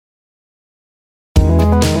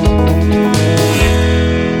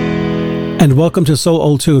welcome to Soul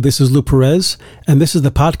Old 2. This is Lou Perez, and this is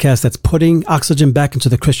the podcast that's putting oxygen back into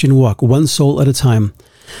the Christian walk, one soul at a time.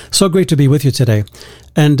 So great to be with you today.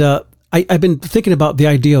 And I've been thinking about the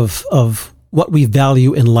idea of what we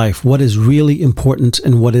value in life, what is really important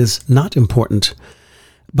and what is not important.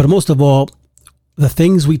 But most of all, the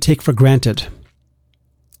things we take for granted.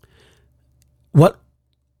 What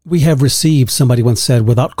we have received, somebody once said,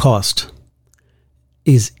 without cost,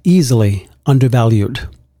 is easily undervalued.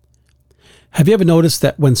 Have you ever noticed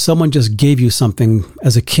that when someone just gave you something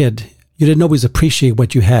as a kid, you didn't always appreciate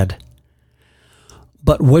what you had?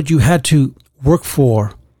 But what you had to work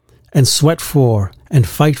for and sweat for and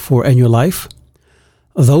fight for in your life,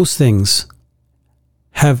 those things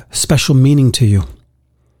have special meaning to you.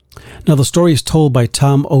 Now, the story is told by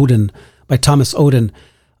Thomas Oden,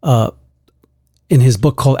 in his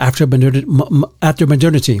book called After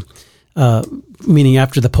Modernity, meaning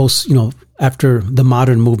after the after the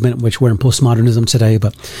modern movement, which we're in postmodernism today.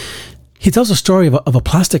 But he tells a story of a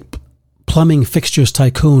plastic plumbing fixtures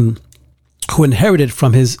tycoon who inherited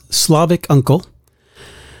from his Slavic uncle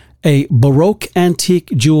a Baroque antique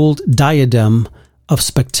jeweled diadem of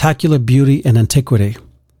spectacular beauty and antiquity.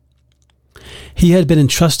 He had been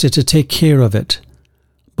entrusted to take care of it,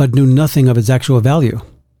 but knew nothing of its actual value.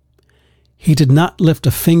 He did not lift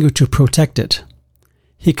a finger to protect it.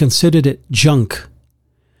 He considered it junk.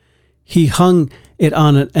 He hung it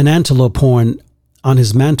on an antelope horn on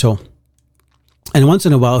his mantle, and once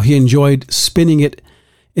in a while he enjoyed spinning it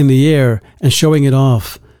in the air and showing it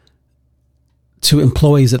off to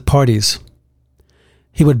employees at parties.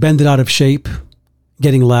 He would bend it out of shape,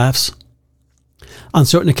 getting laughs. On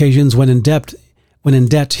certain occasions, when in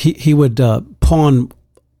debt, he would pawn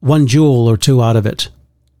one jewel or two out of it.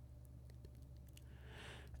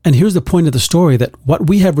 And here's the point of the story, that what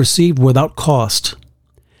we have received without cost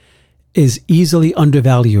is easily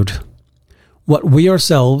undervalued. What we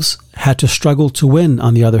ourselves had to struggle to win,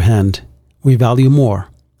 on the other hand, we value more,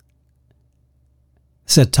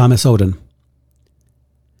 said Thomas Oden.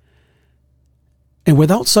 And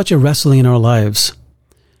without such a wrestling in our lives,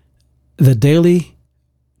 the daily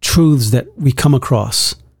truths that we come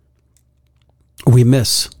across, we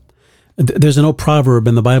miss. There's an old proverb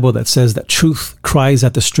in the Bible that says that truth cries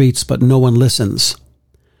at the streets, but no one listens.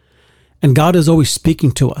 And God is always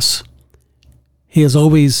speaking to us. He is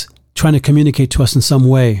always trying to communicate to us in some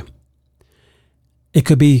way. It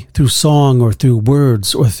could be through song or through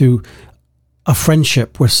words or through a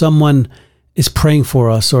friendship where someone is praying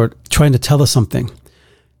for us or trying to tell us something.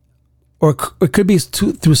 Or it could be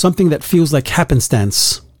through something that feels like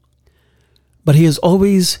happenstance. But he is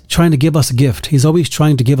always trying to give us a gift. He's always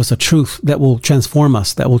trying to give us a truth that will transform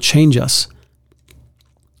us, that will change us.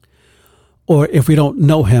 Or if we don't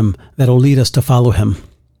know him, that will lead us to follow him.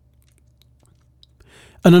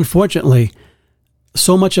 And unfortunately,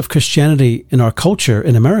 so much of Christianity in our culture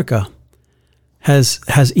in America has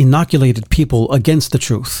inoculated people against the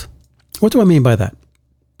truth. What do I mean by that?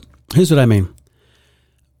 Here's what I mean.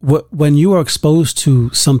 When you are exposed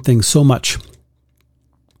to something so much,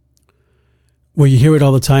 where you hear it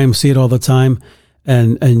all the time, see it all the time,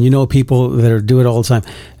 and you know people that do it all the time,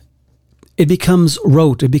 it becomes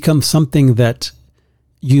rote. It becomes something that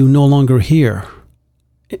you no longer hear.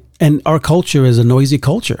 And our culture is a noisy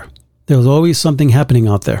culture. There's always something happening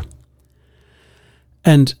out there.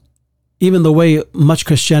 And even the way much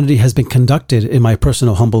Christianity has been conducted, in my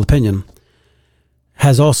personal humble opinion,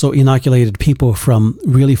 has also inoculated people from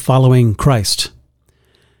really following Christ,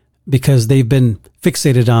 because they've been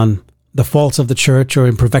fixated on the faults of the church or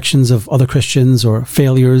imperfections of other Christians or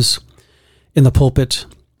failures in the pulpit.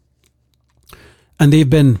 And they've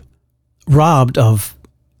been robbed of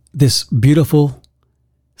this beautiful,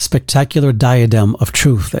 spectacular diadem of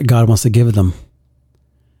truth that God wants to give them.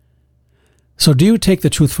 So do you take the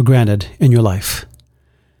truth for granted in your life?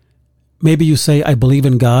 Maybe you say, I believe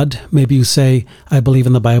in God. Maybe you say, I believe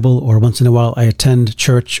in the Bible, or once in a while I attend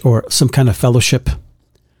church or some kind of fellowship.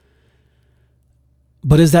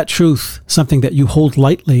 But is that truth something that you hold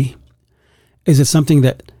lightly? Is it something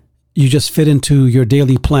that you just fit into your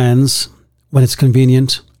daily plans when it's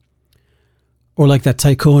convenient? Or like that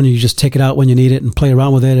tycoon, you just take it out when you need it and play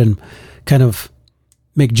around with it and kind of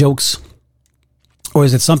make jokes? Or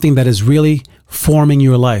is it something that is really forming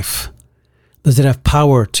your life? Does it have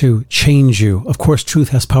power to change you? Of course, truth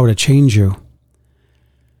has power to change you.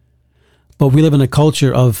 But we live in a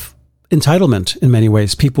culture of entitlement in many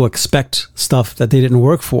ways. People expect stuff that they didn't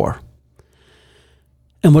work for.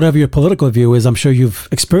 And whatever your political view is, I'm sure you've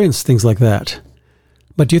experienced things like that.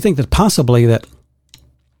 But do you think that possibly that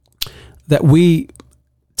we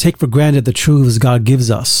take for granted the truths God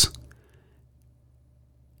gives us?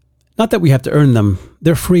 Not that we have to earn them.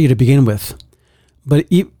 They're free to begin with. But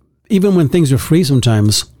even when things are free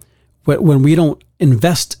sometimes, when we don't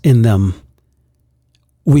invest in them,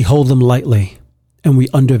 we hold them lightly and we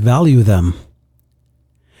undervalue them.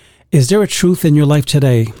 Is there a truth in your life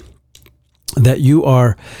today that you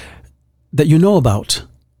know about?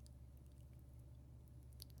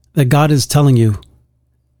 That God is telling you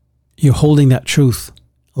you're holding that truth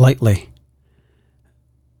lightly.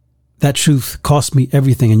 That truth cost me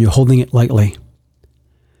everything and you're holding it lightly.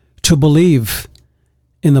 To believe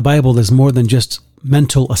in the Bible is more than just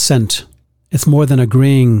mental assent. It's more than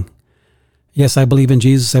agreeing, yes, I believe in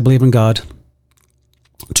Jesus, I believe in God.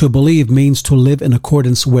 To believe means to live in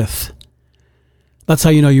accordance with. That's how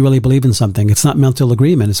you know you really believe in something. It's not mental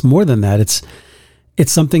agreement. It's more than that. It's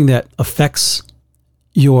something that affects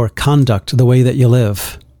your conduct, the way that you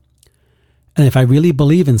live. And if I really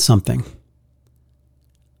believe in something,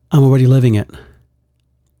 I'm already living it.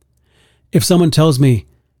 If someone tells me,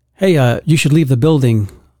 hey, you should leave the building,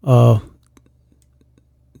 there's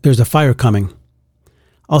a fire coming,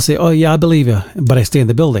 I'll say, oh yeah, I believe you, but I stay in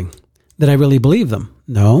the building. Did I really believe them?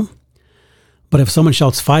 No. But if someone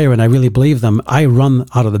shouts fire and I really believe them, I run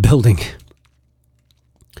out of the building.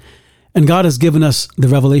 And God has given us the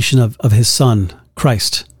revelation of his Son,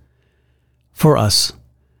 Christ, for us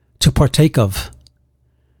to partake of.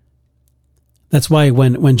 That's why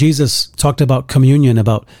when Jesus talked about communion,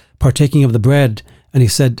 about partaking of the bread, and he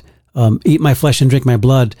said, eat my flesh and drink my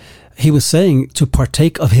blood, he was saying to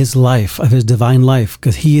partake of his life, of his divine life,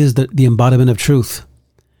 because he is the embodiment of truth.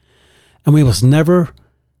 And we must never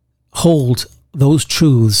hold those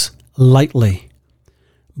truths lightly,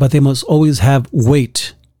 but they must always have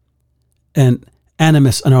weight and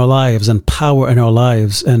animus in our lives and power in our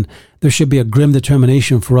lives. And there should be a grim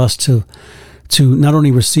determination for us to not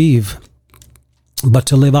only receive, but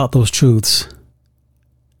to live out those truths.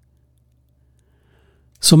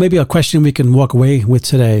 So maybe a question we can walk away with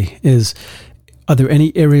today is, are there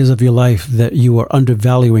any areas of your life that you are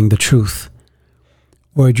undervaluing the truth?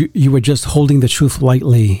 Where you were just holding the truth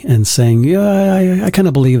lightly and saying, yeah, I kind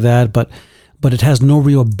of believe that, but it has no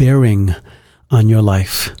real bearing on your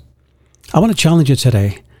life. I want to challenge you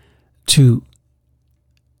today to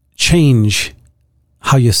change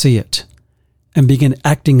how you see it and begin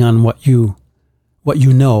acting on what you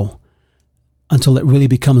know until it really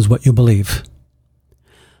becomes what you believe.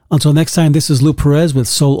 Until next time, this is Lou Perez with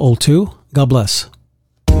Soul 02. God bless.